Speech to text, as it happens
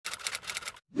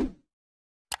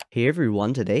Hey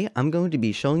everyone, today I'm going to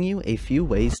be showing you a few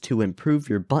ways to improve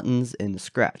your buttons in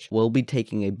Scratch. We'll be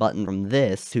taking a button from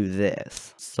this to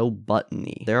this. So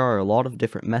buttony. There are a lot of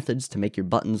different methods to make your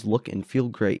buttons look and feel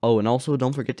great. Oh, and also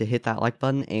don't forget to hit that like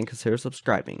button and consider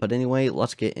subscribing. But anyway,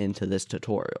 let's get into this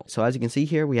tutorial. So as you can see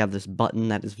here, we have this button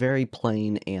that is very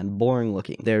plain and boring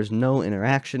looking. There's no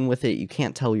interaction with it. You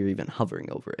can't tell you're even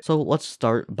hovering over it. So let's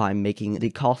start by making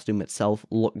the costume itself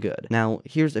look good. Now,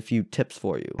 here's a few tips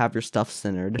for you. Have your stuff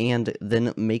centered, and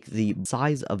then make the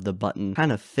size of the button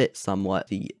kind of fit somewhat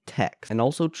the text. And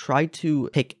also try to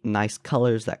pick nice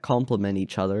colors that complement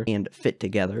each other and fit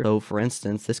together. So for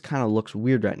instance, this kind of looks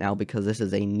weird right now because this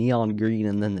is a neon green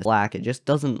and then this black. It just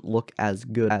doesn't look as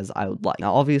good as I would like.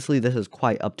 Now obviously this is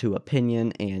quite up to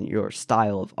opinion and your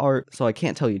style of art, so I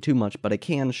can't tell you too much, but I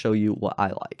can show you what I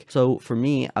like. So for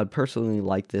me, I'd personally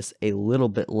like this a little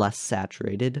bit less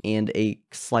saturated and a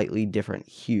slightly different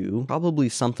hue, probably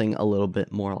something a little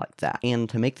bit more like that. And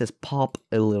to make this pop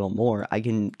a little more, I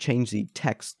can change the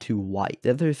text to white. The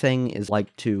other thing is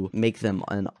like to make them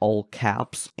in all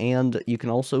caps, and you can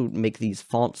also make these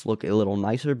fonts look a little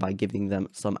nicer by giving them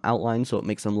some outline so it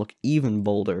makes them look even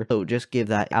bolder. So just give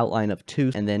that outline of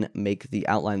 2 and then make the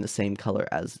outline the same color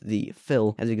as the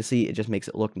fill. As you can see, it just makes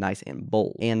it look nice and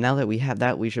bold. And now that we have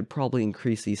that, we should probably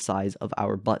increase the size of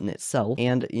our button itself.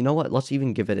 And you know what? Let's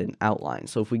even give it an outline.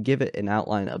 So if we give it an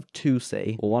outline of 2,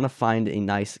 say, we'll want to find a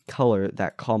nice color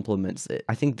that complements it.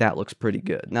 I think that looks pretty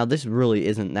good. Now this really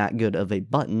isn't that good of a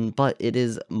button, but it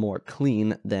is more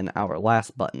clean than our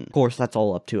last button. Of course, that's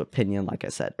all up to opinion, like I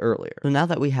said earlier. So now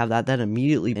that we have that, that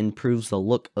immediately improves the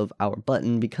look of our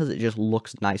button because it just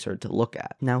looks nicer to look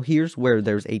at. Now here's where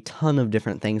there's a ton of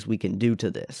different things we can do to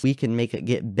this. We can make it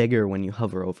get bigger when you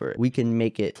hover over it. We can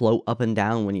make it float up and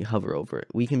down when you hover over it.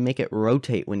 We can make it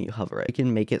rotate when you hover it. We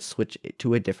can make it switch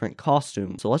to a different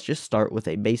costume. So let's just start with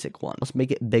a basic one. Let's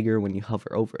make it bigger when you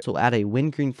hover over it. So add a when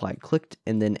green flag clicked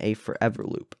and then a forever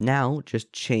loop. Now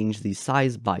just change the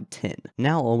size by 10.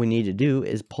 Now all we need to do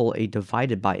is pull a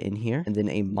divided by in here and then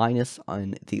a minus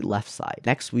on the left side.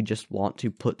 Next we just want to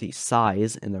put the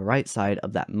size in the right side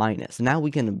of that minus. So now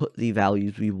we can put the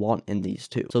values we want in these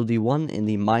two. So the one in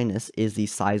the minus is the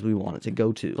size we want it to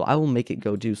go to. So I will make it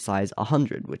go to size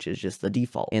 100, which is just the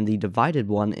default. And the divided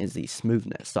one is the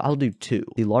smoothness. So I'll do 2.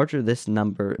 The larger this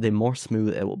number, the more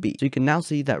smooth it will be. So you can now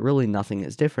see that really nothing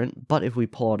is different, but if we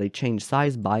pull out a change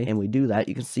size by and we do that,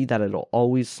 you can see that it'll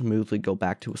always smoothly go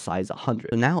back to a size 100.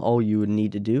 So now all you would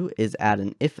need to do is add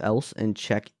an if else and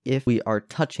check if we are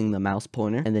touching the mouse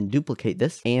pointer, and then duplicate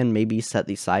this and maybe set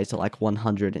the size to like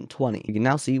 120. You can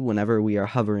now see whenever we are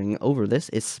hovering over this,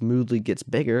 it smoothly gets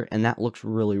bigger, and that looks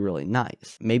really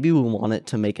nice. Maybe we want it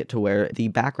to make it to where the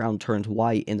background turns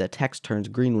white and the text turns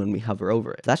green when we hover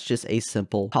over it. That's just a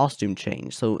simple costume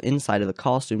change. So inside of the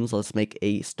costumes, let's make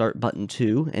a start button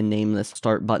 2 and name this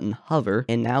start button hover,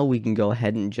 and now we can go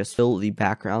ahead and just fill the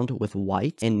background with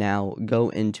white, and now go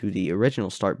into the original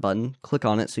start button, click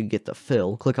on it so you get the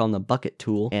fill, click on the bucket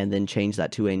tool and then change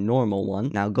that to a normal one.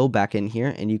 Now go back in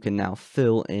here and you can now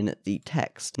fill in the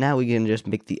text. Now we can just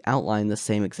make the outline the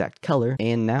same exact color,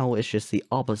 and now it's just the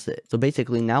opposite. So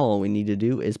basically now all we need to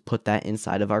do is put that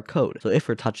inside of our code. So if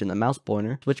we're touching the mouse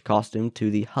pointer, switch costume to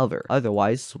the hover.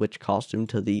 Otherwise, switch costume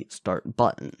to the start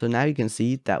button. So now you can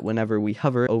see that whenever we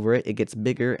hover over it, it gets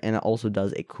bigger, and it also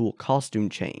does a cool costume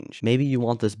change. Maybe you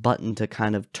want this button to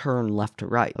kind of turn left to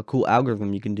right. A cool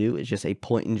algorithm you can do is just a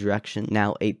point in direction,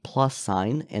 now a plus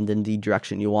sign, and then the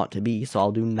direction you want to be. So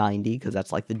I'll do 90 because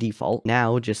that's like the default.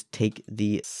 Now just take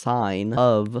the sign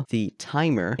of the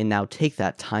timer and now take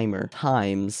that timer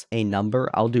times a number.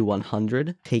 I'll do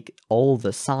 100. Take all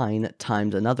the sign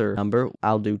times another number.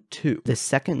 I'll do 2. The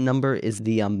second number is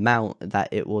the amount that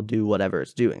it will do whatever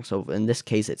it's doing. So in this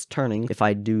case, it's turning. If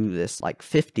I do this like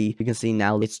 50, you can see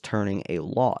now it's turning a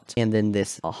lot. And then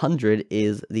this 100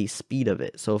 is the speed of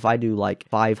it. So if I do like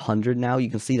 500 now, you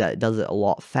can see that it does it a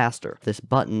lot faster. This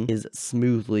button is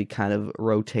smoothly kind of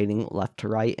rotating left to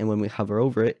right, and when we hover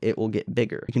over it, it will get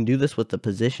bigger. You can do this with the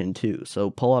position too. So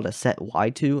pull out a set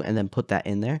Y2 and then put that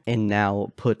in there, and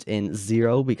now put in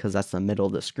 0 because that's the middle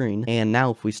of the screen. And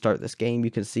now if we start this game,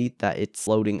 you can see that it's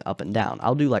floating up and down.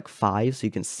 I'll do like 5 so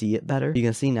you can see it better. You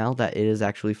can see now that it is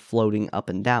actually floating up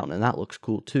and down, and that looks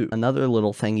cool too. Another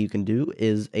little thing you can do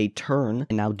is a turn,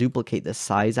 and now duplicate the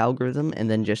size algorithm and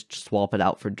then just swap it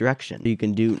out for direction. So you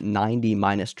can do 90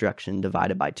 minus direction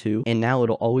divided by 2, and now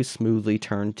it'll always smoothly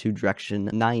turn to direction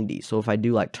 90. So if I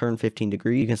do like turn 15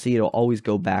 degrees, you can see it'll always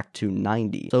go back to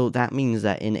 90. So that means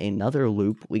that in another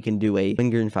loop, we can do a when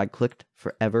green flag clicked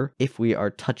forever if we are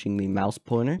touching the mouse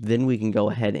pointer. Then we can go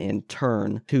ahead and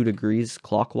turn 2 degrees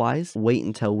clockwise, wait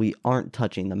until we aren't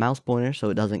touching the mouse pointer so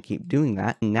it doesn't keep doing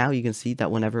that. And now you can see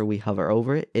that whenever we hover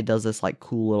over it, it does this like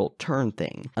cool little turn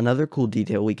thing. Another cool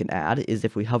detail we can add is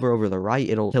if we hover over the right,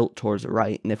 it'll tilt towards the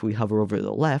right, and if we hover over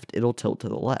the left, it'll tilt to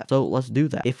the left. So let's do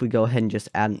that. If we go ahead and just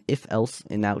add an if else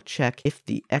and now check if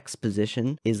the X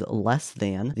position is less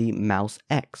than the mouse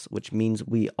X, which means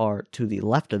we are to the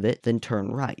left of it, then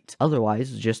turn right.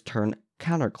 Otherwise, just turn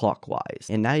counterclockwise.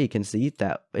 And now you can see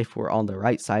that if we're on the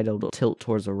right side, it'll tilt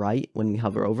towards the right when we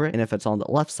hover over it, and if it's on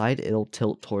the left side, it'll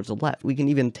tilt towards the left. We can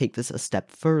even take this a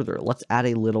step further. Let's add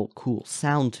a little cool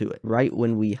sound to it. Right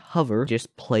when we hover,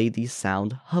 just play the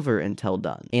sound hover until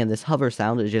done. And this hover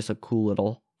sound is just a cool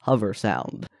little hover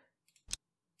sound.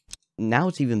 Now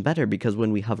it's even better because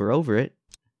when we hover over it,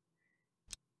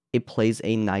 it plays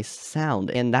a nice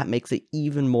sound, and that makes it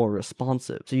even more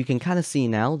responsive. So you can kind of see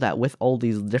now that with all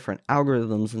these different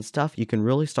algorithms and stuff, you can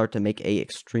really start to make a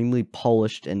extremely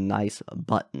polished and nice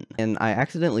button. And I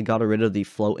accidentally got rid of the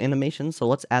float animation, so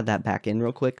let's add that back in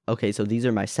real quick. Okay, so these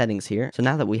are my settings here. So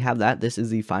now that we have that, this is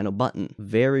the final button.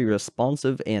 Very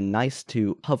responsive and nice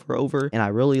to hover over, and I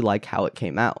really like how it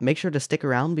came out. Make sure to stick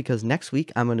around because next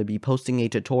week I'm going to be posting a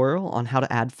tutorial on how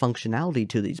to add functionality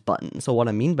to these buttons. So what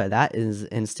I mean by that is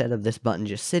instead of this button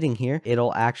just sitting here,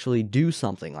 it'll actually do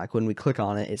something. Like when we click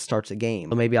on it, it starts a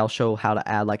game. So maybe I'll show how to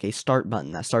add like a start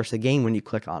button that starts the game when you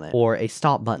click on it, or a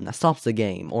stop button that stops the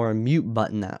game, or a mute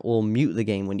button that will mute the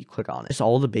game when you click on it. It's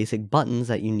all the basic buttons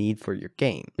that you need for your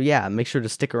game. So yeah, make sure to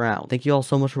stick around. Thank you all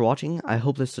so much for watching. I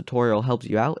hope this tutorial helps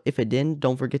you out. If it didn't,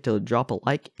 don't forget to drop a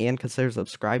like and consider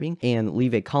subscribing and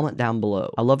leave a comment down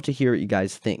below. I love to hear what you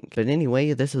guys think. But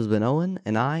anyway, this has been Owen,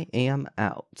 and I am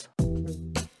out.